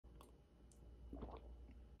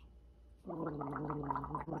Me,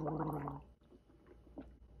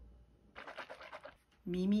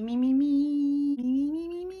 me, me, me, me, me, me,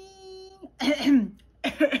 me, me.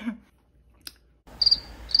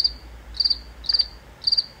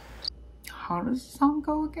 How does the song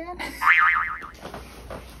go again?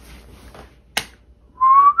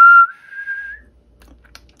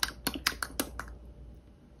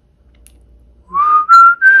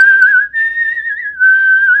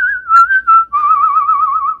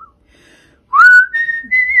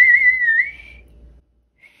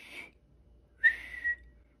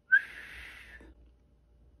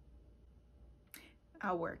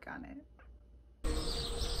 I'll work on it.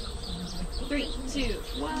 3, 2,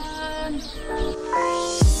 1.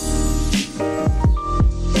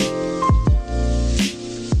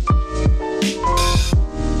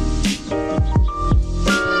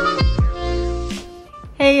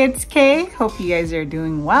 Hey, it's Kay. Hope you guys are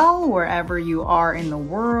doing well wherever you are in the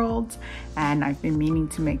world. And I've been meaning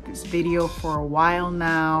to make this video for a while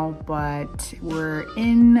now, but we're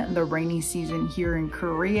in the rainy season here in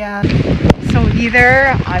Korea. So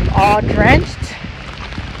either I'm all drenched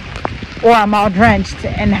or I'm all drenched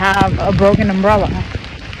and have a broken umbrella.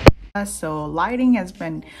 So lighting has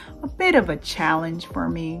been a bit of a challenge for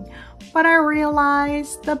me, but I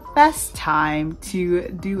realized the best time to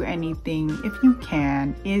do anything, if you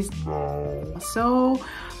can, is now. So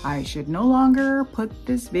I should no longer put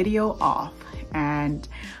this video off. And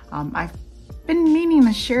I've been meaning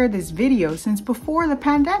to share this video since before the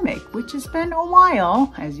pandemic, which has been a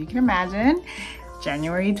while, as you can imagine,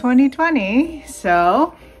 January 2020.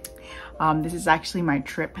 So this is actually my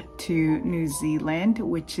trip to New Zealand,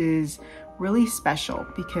 which is really special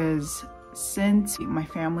because since my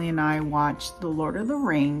family and I watched The Lord of the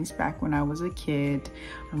Rings back when I was a kid,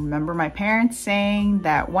 I remember my parents saying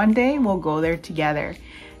that one day we'll go there together.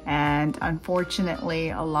 And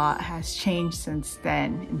unfortunately, a lot has changed since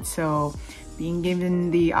then. And so being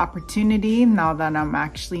given the opportunity, now that I'm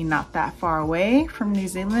actually not that far away from New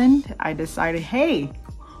Zealand, I decided, hey,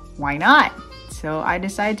 why not? So I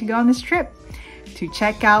decided to go on this trip to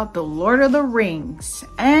check out The Lord of the Rings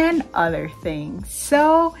and other things.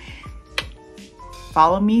 So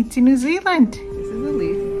follow me to New Zealand. This is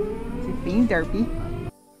Elise. She's being derpy.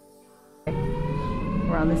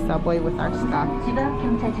 We're on the subway with our stuff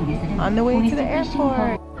on the way to the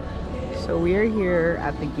airport. So we are here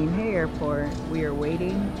at the Gimhae airport. We are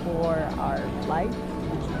waiting for our flight,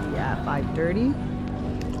 which will be at 5:30.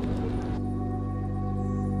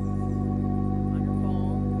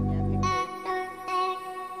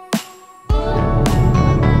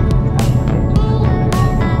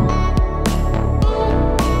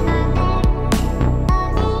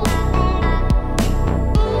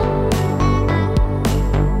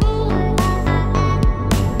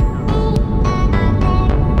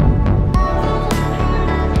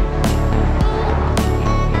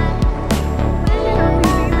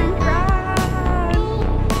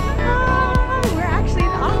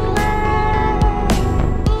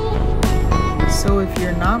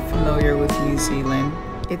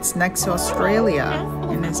 It's next to Australia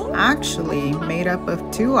and is actually made up of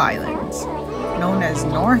 2 islands, known as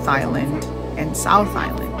North Island and South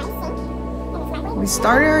Island. We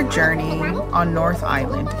started our journey on North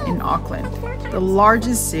Island in Auckland, the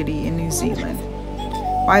largest city in New Zealand.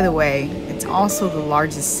 By the way, it's also the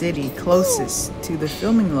largest city closest to the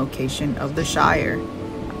filming location of the Shire.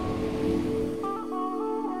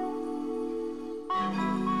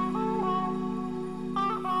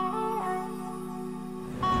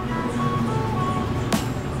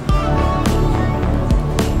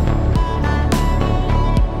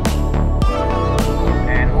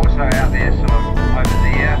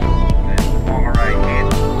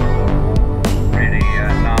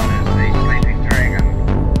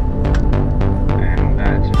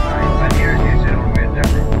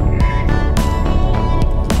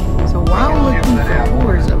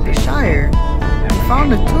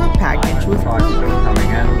 found a tour package with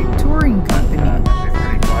a touring company.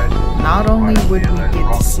 Not only would we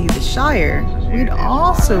get to see the Shire, we'd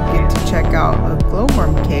also get to check out a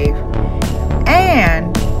glowworm cave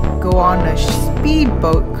and go on a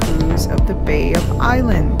speedboat cruise of the Bay of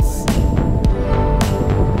Islands.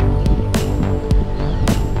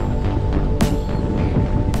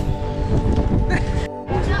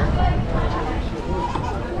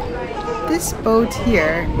 This boat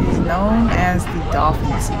here is known as the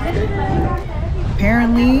Dolphin Seeker.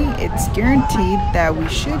 Apparently, it's guaranteed that we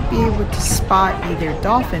should be able to spot either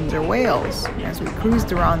dolphins or whales as we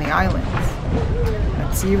cruised around the islands.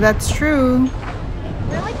 Let's see if that's true.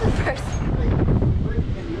 We're like the first.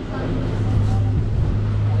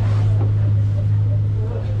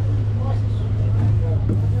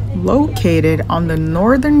 Located on the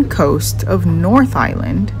northern coast of North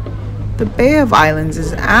Island, the Bay of Islands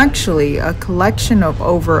is actually a collection of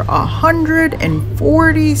over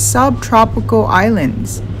 140 subtropical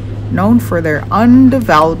islands known for their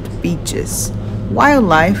undeveloped beaches,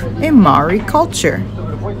 wildlife, and Maori culture.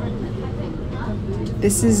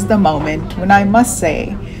 This is the moment when I must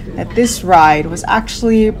say that this ride was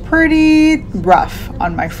actually pretty rough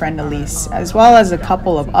on my friend Elise, as well as a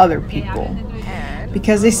couple of other people,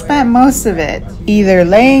 because they spent most of it either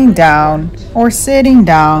laying down or sitting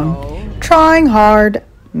down, trying hard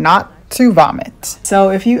not to vomit. So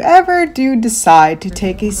if you ever do decide to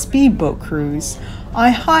take a speedboat cruise, I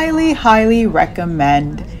highly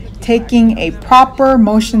recommend taking a proper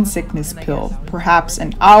motion sickness pill, perhaps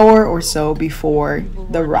an hour or so before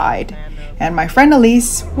the ride. And my friend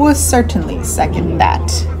Elise will certainly second that.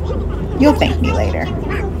 You'll thank me later.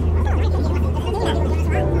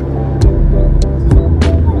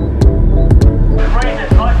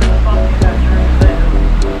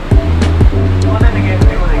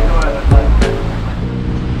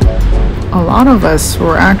 A lot of us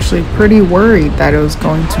were actually pretty worried that it was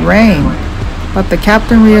going to rain, but the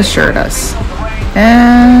captain reassured us,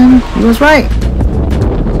 and he was right.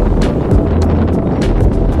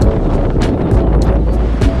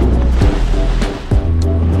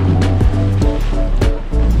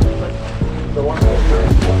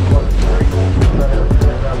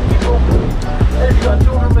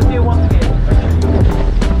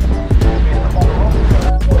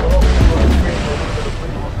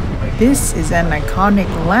 This is an iconic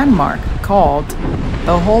landmark called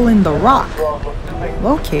the Hole in the Rock,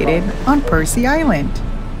 located on Percy Island.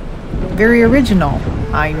 Very original,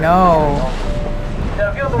 I know.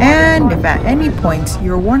 And if at any point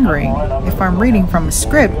you're wondering if I'm reading from a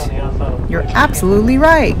script, you're absolutely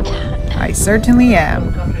right. I certainly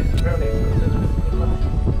am.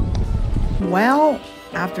 Well,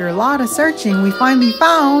 after a lot of searching, we finally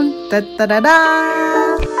found da-da-da-da!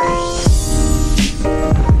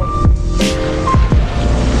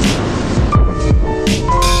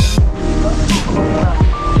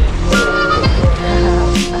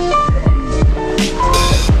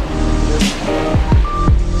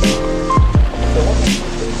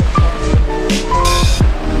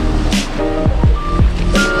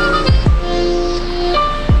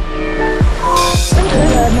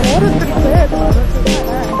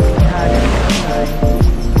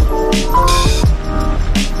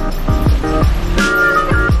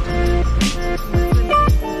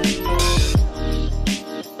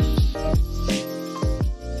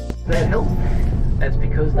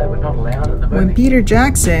 When Peter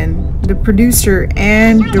Jackson, the producer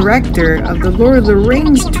and director of the Lord of the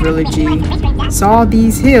Rings trilogy, saw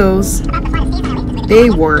these hills, they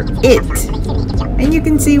were it. And you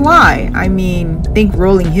can see why. I mean, think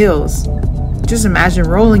rolling hills. Just imagine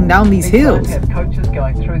rolling down these hills. We have coaches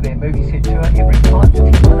going through their movie set tour every 5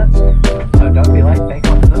 to 10 minutes. So don't be late back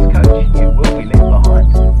onto this coach, you will be left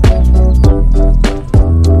behind.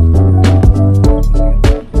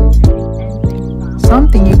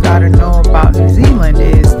 Something you gotta know about New Zealand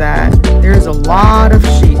is that there's a lot of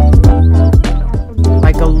sheep.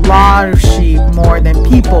 Like a lot of sheep, more than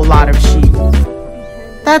people, a lot of sheep.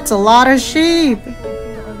 That's a lot of sheep.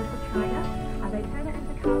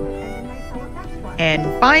 And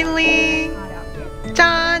finally,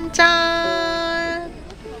 Chan Chan.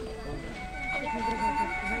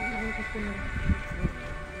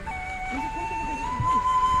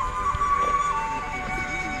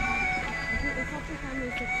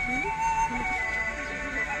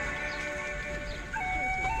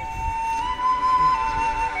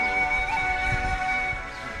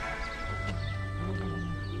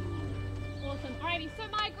 Awesome. Alrighty, so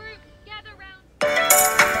my group, gather round.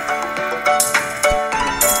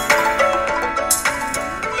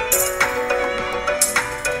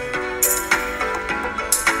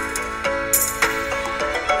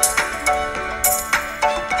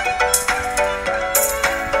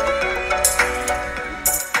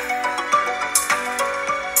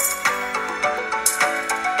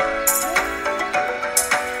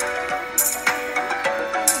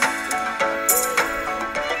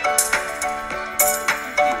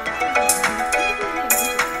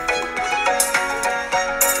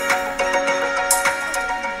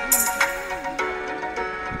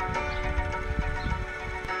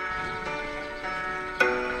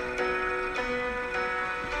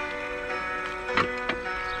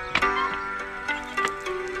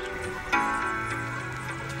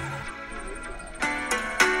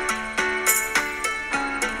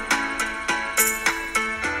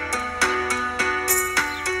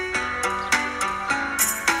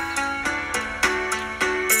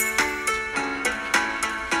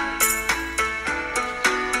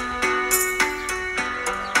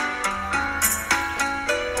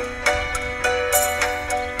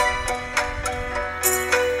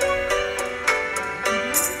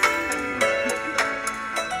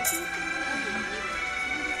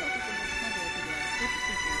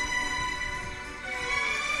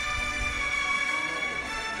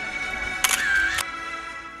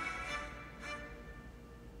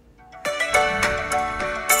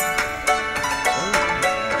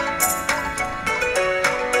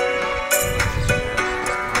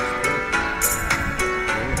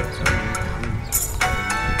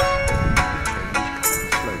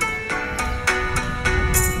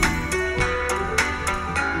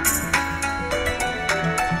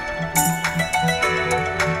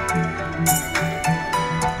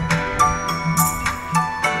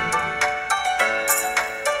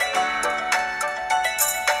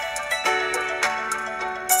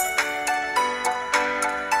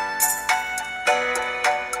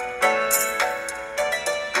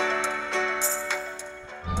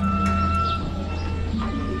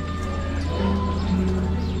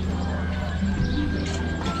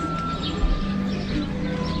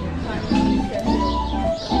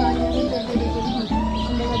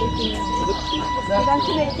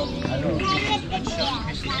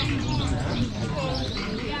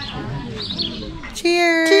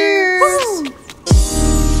 Cheers! Cheers!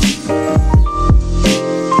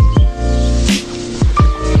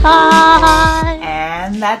 Bye!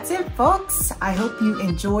 And that's it, folks. I hope you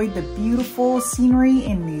enjoyed the beautiful scenery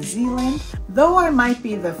in New Zealand. Though I might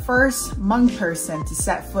be the first Hmong person to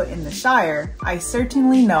set foot in the Shire, I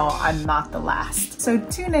certainly know I'm not the last. So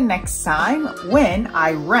tune in next time when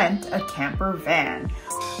I rent a camper van.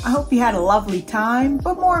 I hope you had a lovely time,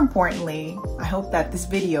 but more importantly, I hope that this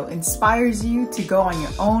video inspires you to go on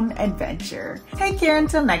your own adventure. Take care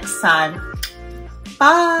until next time.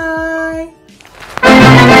 Bye!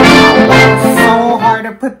 It was so hard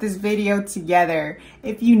to put this video together.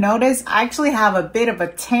 If you notice, I actually have a bit of a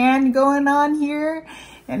tan going on here,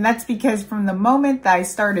 and that's because from the moment that I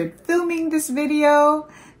started filming this video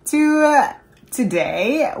to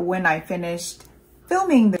today, when I finished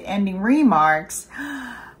filming the ending remarks,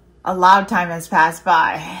 a lot of time has passed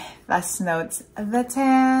by. Thus notes the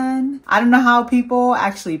tan. I don't know how people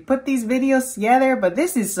actually put these videos together, but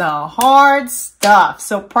this is some hard stuff.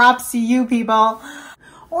 So props to you people.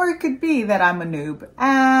 Or it could be that I'm a noob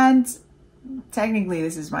and technically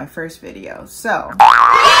this is my first video. So